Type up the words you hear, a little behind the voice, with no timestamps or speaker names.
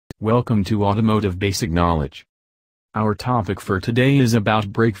Welcome to Automotive Basic Knowledge. Our topic for today is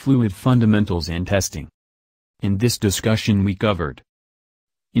about brake fluid fundamentals and testing. In this discussion we covered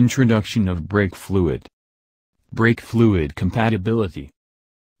Introduction of brake fluid, brake fluid compatibility,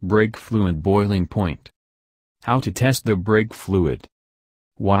 brake fluid boiling point, how to test the brake fluid,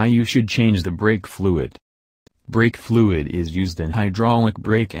 why you should change the brake fluid. Brake fluid is used in hydraulic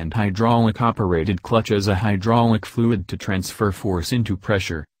brake and hydraulic-operated clutch as a hydraulic fluid to transfer force into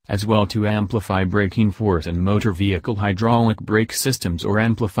pressure, as well to amplify braking force in motor vehicle hydraulic brake systems or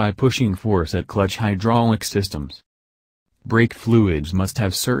amplify pushing force at clutch hydraulic systems. Brake fluids must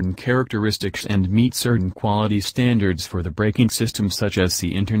have certain characteristics and meet certain quality standards for the braking system, such as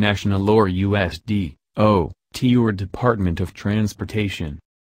the International or USDOT or Department of Transportation.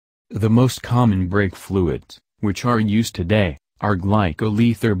 The most common brake fluids, which are used today, are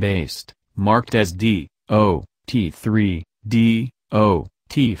glycol-ether-based, marked as DO, T3, DO,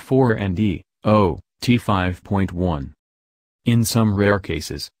 T4 and DO, T5.1. In some rare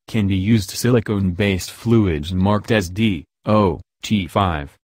cases, can be used silicone-based fluids marked as DO, T5.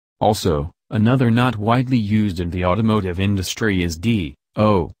 Also, another not widely used in the automotive industry is DO,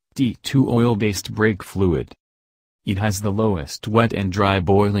 T2 oil-based brake fluid. It has the lowest wet and dry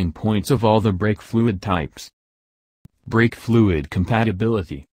boiling points of all the brake fluid types. Brake fluid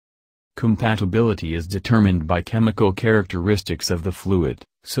compatibility. Compatibility is determined by chemical characteristics of the fluid,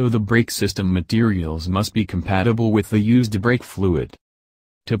 so the brake system materials must be compatible with the used brake fluid.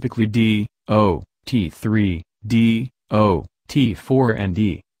 Typically DO, T3, DO, T4 and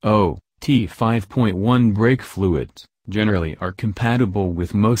DO, T5.1 brake fluids generally are compatible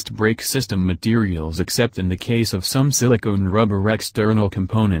with most brake system materials, except in the case of some silicone rubber external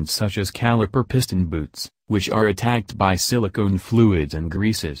components such as caliper piston boots, which are attacked by silicone fluids and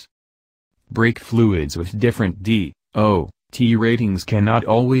greases. Brake fluids with different DO, T ratings cannot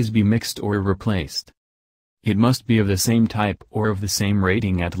always be mixed or replaced. It must be of the same type or of the same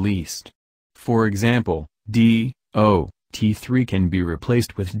rating at least. For example, DO, T3 can be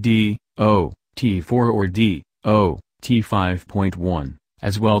replaced with DO, T4 or DO, T5.1,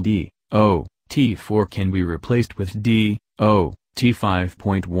 as well DO, T4 can be replaced with DO,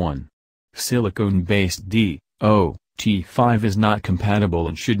 T5.1. Silicone-based DO, T5 is not compatible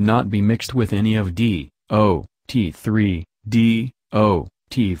and should not be mixed with any of DO, T3, DO,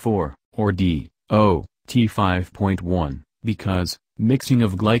 T4, or DO, T5.1, because mixing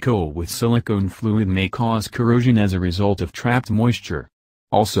of glycol with silicone fluid may cause corrosion as a result of trapped moisture.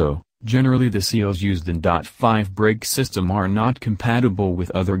 Also, generally the seals used in .5 brake system are not compatible with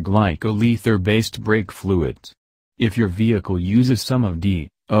other glycol-ether-based brake fluids. If your vehicle uses some of DO,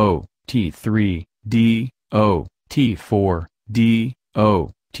 T3, DO, T4, DO,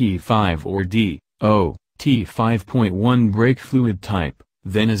 T5 or DO, T5.1 brake fluid type,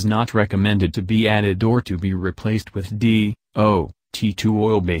 then is not recommended to be added or to be replaced with DO, T2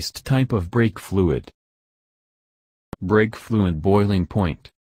 oil-based type of brake fluid. Brake fluid boiling point.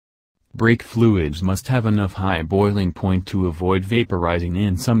 Brake fluids must have enough high boiling point to avoid vaporizing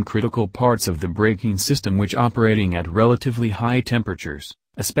in some critical parts of the braking system which operating at relatively high temperatures,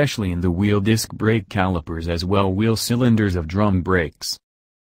 especially in the wheel disc brake calipers as well wheel cylinders of drum brakes.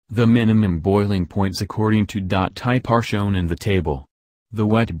 The minimum boiling points according to type are shown in the table. The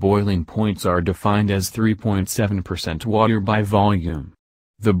wet boiling points are defined as 3.7% water by volume.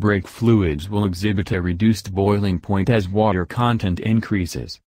 The brake fluids will exhibit a reduced boiling point as water content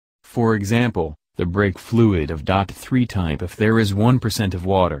increases. For example, the brake fluid of .3 type, if there is 1% of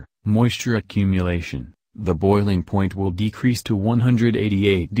water, moisture accumulation, the boiling point will decrease to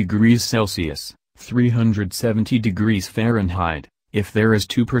 188 degrees Celsius, 370 degrees Fahrenheit. If there is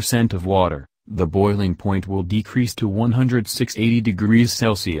 2% of water, the boiling point will decrease to 180 degrees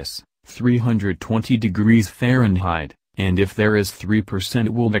Celsius, 320 degrees Fahrenheit, and if there is 3%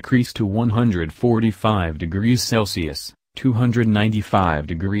 it will decrease to 145 degrees Celsius, 295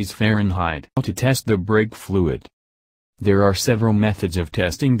 degrees Fahrenheit. How to test the brake fluid. There are several methods of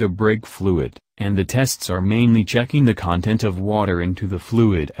testing the brake fluid, and the tests are mainly checking the content of water into the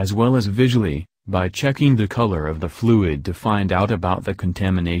fluid as well as visually, by checking the color of the fluid to find out about the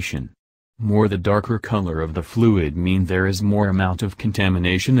contamination. More the darker color of the fluid mean there is more amount of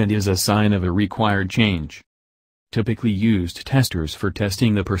contamination and is a sign of a required change. Typically used testers for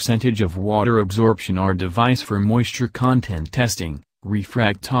testing the percentage of water absorption are device for moisture content testing,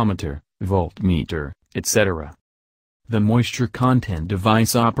 refractometer, voltmeter, etc. The moisture content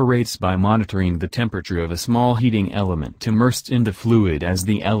device operates by monitoring the temperature of a small heating element immersed in the fluid as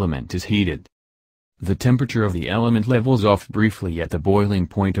the element is heated. The temperature of the element levels off briefly at the boiling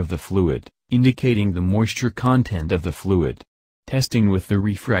point of the fluid, indicating the moisture content of the fluid. Testing with the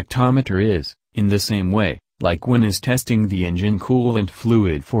refractometer is, in the same way, like one is testing the engine coolant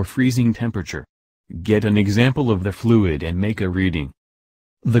fluid for freezing temperature. Get an example of the fluid and make a reading.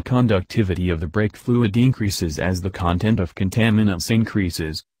 The conductivity of the brake fluid increases as the content of contaminants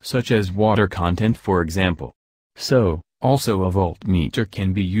increases, such as water content for example. So, also a voltmeter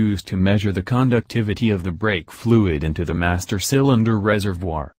can be used to measure the conductivity of the brake fluid into the master cylinder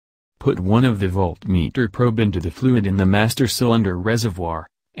reservoir. Put one of the voltmeter probe into the fluid in the master cylinder reservoir,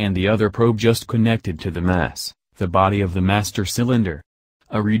 and the other probe just connected to the body of the master cylinder.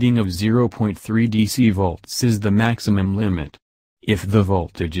 A reading of 0.3 DC volts is the maximum limit. If the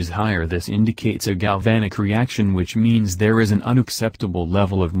voltage is higher, this indicates a galvanic reaction, which means there is an unacceptable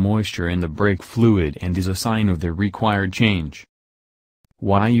level of moisture in the brake fluid and is a sign of the required change.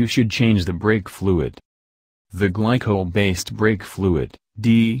 Why you should change the brake fluid. The glycol-based brake fluid,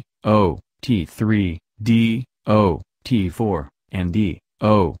 DO, T3, DO, T4, and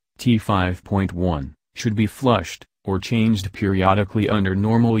DO, T5.1, should be flushed, or changed periodically under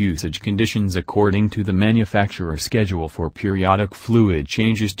normal usage conditions according to the manufacturer's schedule for periodic fluid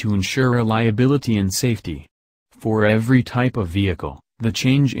changes to ensure reliability and safety. For every type of vehicle, the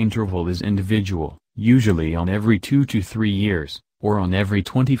change interval is individual, usually on every 2 to 3 years, or on every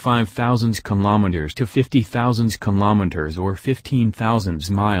 25,000 kilometers to 50,000 kilometers or 15,000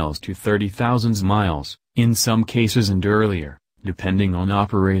 miles to 30,000 miles, in some cases and earlier, depending on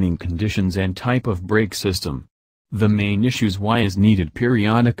operating conditions and type of brake system. The main issues why is needed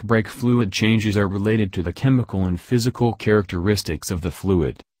periodic brake fluid changes are related to the chemical and physical characteristics of the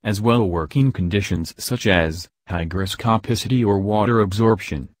fluid, as well working conditions such as hygroscopicity or water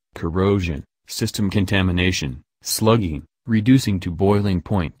absorption, corrosion, system contamination, slugging, reducing to boiling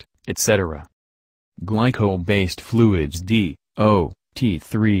point, etc. Glycol-based fluids DO,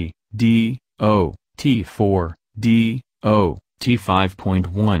 T3, DO, T4, DO,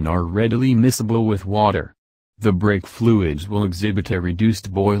 T5.1 are readily miscible with water. The brake fluids will exhibit a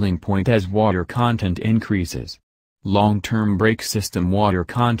reduced boiling point as water content increases. Long-term brake system water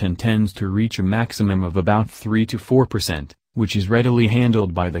content tends to reach a maximum of about 3 to 4%, which is readily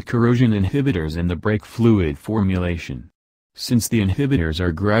handled by the corrosion inhibitors in the brake fluid formulation. Since the inhibitors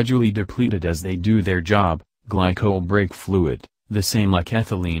are gradually depleted as they do their job, glycol brake fluid, the same like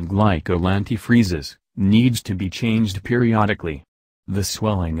ethylene glycol antifreezes, needs to be changed periodically. The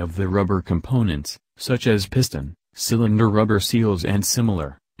swelling of the rubber components, such as piston, cylinder rubber seals and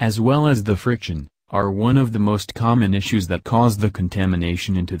similar, as well as the friction, are one of the most common issues that cause the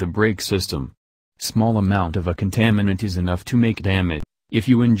contamination into the brake system. Small amount of a contaminant is enough to make damage. If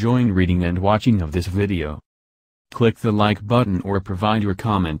you enjoying reading and watching of this video, click the like button or provide your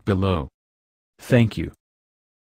comment below. Thank you.